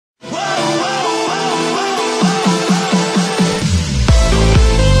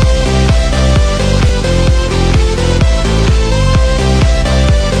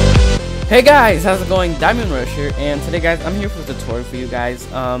Hey guys, how's it going? Diamond Rush here, and today guys, I'm here for a tutorial for you guys.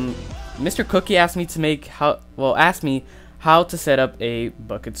 Mr. Cookie asked me how to set up a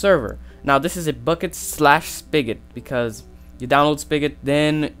Bukkit server. Now this is a Bukkit/Spigot because you download Spigot,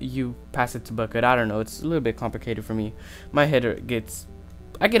 then you pass it to Bukkit. I don't know, it's a little bit complicated for me. I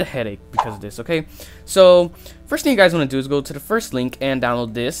get a headache because of this, okay? So first thing you guys want to do is go to the first link and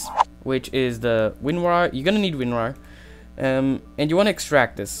download this, which is the WinRAR. You're gonna need WinRAR, and you want to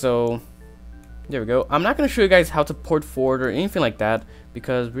extract this. So there we go. I'm not going to show you guys how to port forward or anything like that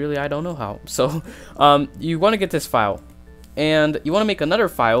because really I don't know how. So you want to get this file and you want to make another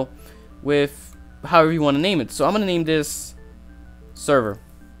file with however you want to name it. So I'm going to name this server.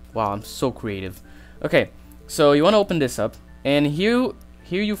 Wow, I'm so creative. Okay, so you want to open this up, and here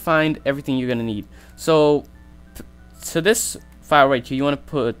you find everything you're going to need. So to this file right here, you want to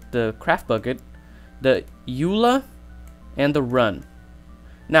put the craft bucket, the EULA, and the run.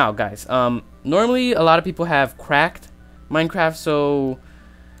 Now guys, normally a lot of people have cracked Minecraft, so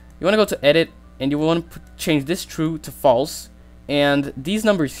you want to go to edit and you want to change this true to false, and these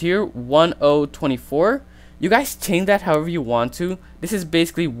numbers here 1024, you guys change that however you want to. This is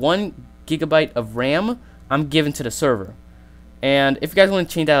basically 1 GB of RAM I'm giving to the server, and if you guys want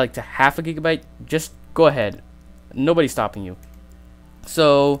to change that like to half a gigabyte, just go ahead, nobody's stopping you.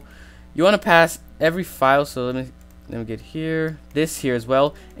 So you want to pass every file, so let me get here, this here as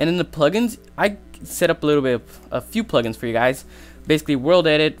well. And in the plugins, I set up a few plugins for you guys. Basically, World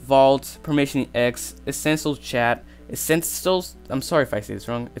Edit, Vault, Permission X, Essentials Chat, Essentials, I'm sorry if I say this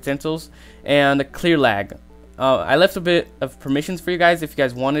wrong, Essentials, and Clear Lag. I left a bit of permissions for you guys if you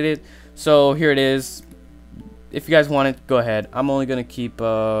guys wanted it. So here it is. If you guys want it, go ahead. I'm only gonna keep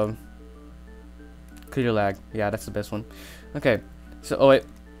Clear Lag. Yeah, that's the best one. Okay. So oh wait,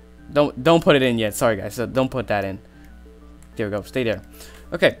 don't put it in yet. Sorry guys. So don't put that in. There we go, stay there.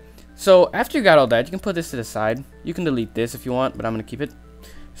 Okay, so after you got all that, you can put this to the side. You can delete this if you want, but I'm gonna keep it.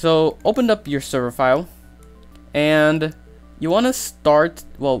 So open up your server file, and you want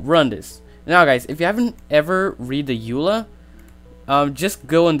to run this. Now guys, if you haven't ever read the EULA, just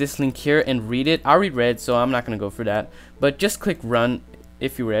go on this link here and read it. I already read, so I'm not gonna go for that, but just click run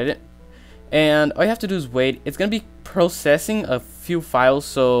if you read it, and all you have to do is wait. It's gonna be processing a few files,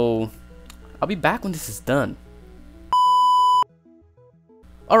 so I'll be back when this is done.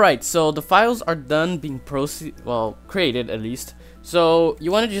 Alright, so the files are done being created at least. So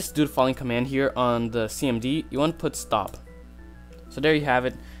you want to just do the following command here on the CMD. You want to put stop. So there you have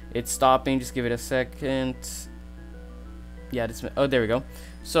it. It's stopping. Just give it a second. Yeah, there we go.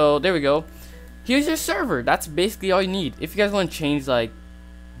 So there we go. Here's your server. That's basically all you need. If you guys want to change like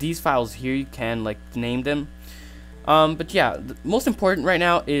these files here, you can like name them. But yeah, the most important right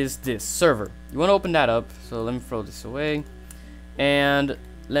now is this server. You want to open that up. So let me throw this away. And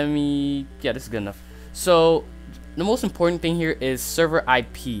yeah, this is good enough. So the most important thing here is server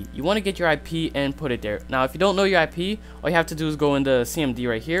IP. You want to get your IP and put it there. Now if you don't know your IP, all you have to do is go in the CMD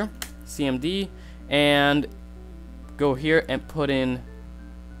right here, CMD, and go here and put in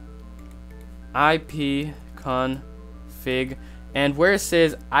IP config, and where it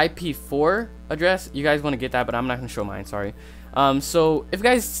says IP4 address, you guys want to get that, but I'm not going to show mine, sorry. So if you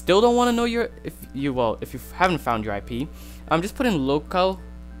guys still don't want to know if you haven't found your IP, just put in local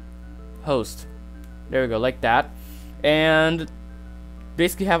host. There we go, like that, and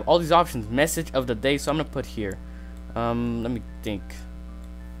basically have all these options. Message of the day, so I'm gonna put here. Let me think.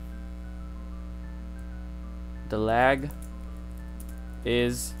 The lag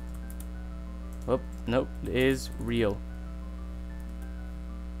is is real.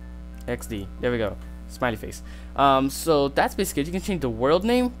 XD. There we go. Smiley face. So that's basically it. You can change the world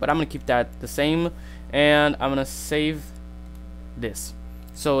name, but I'm gonna keep that the same, and I'm gonna save this.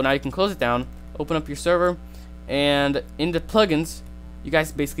 So now you can close it down, open up your server, and in the plugins, you guys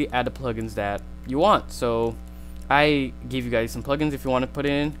basically add the plugins that you want. So I gave you guys some plugins. If you want to put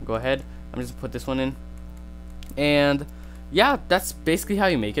it in, go ahead. I'm just gonna put this one in, and yeah, that's basically how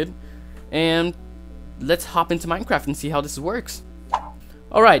you make it. And let's hop into Minecraft and see how this works.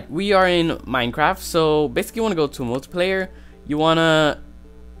 Alright, we are in Minecraft. So basically you want to go to multiplayer, you wanna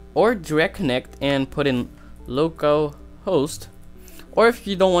direct connect and put in local host. Or if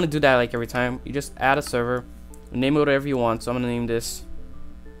you don't want to do that like every time, you just add a server, name it whatever you want. So I'm gonna name this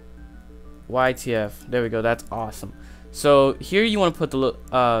YTF. There we go, that's awesome. So here you want to put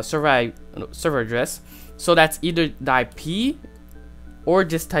the server address. So that's either the IP or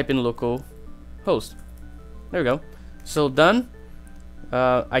just type in local host. There we go. So done.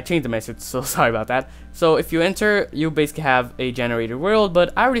 I changed the message, so sorry about that. So if you enter, you basically have a generated world,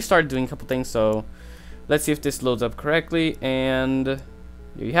 but I already started doing a couple things, so let's see if this loads up correctly, and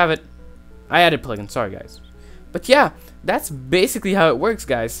here you have it. I added plugins, sorry guys. But yeah, that's basically how it works,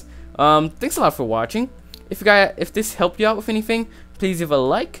 guys. Thanks a lot for watching. If this helped you out with anything, please leave a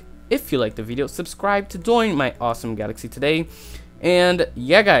like. If you liked the video, subscribe to join my awesome galaxy today. And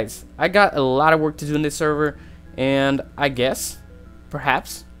yeah, guys, I got a lot of work to do in this server, and I guess,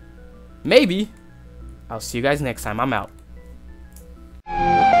 perhaps, maybe, I'll see you guys next time. I'm out.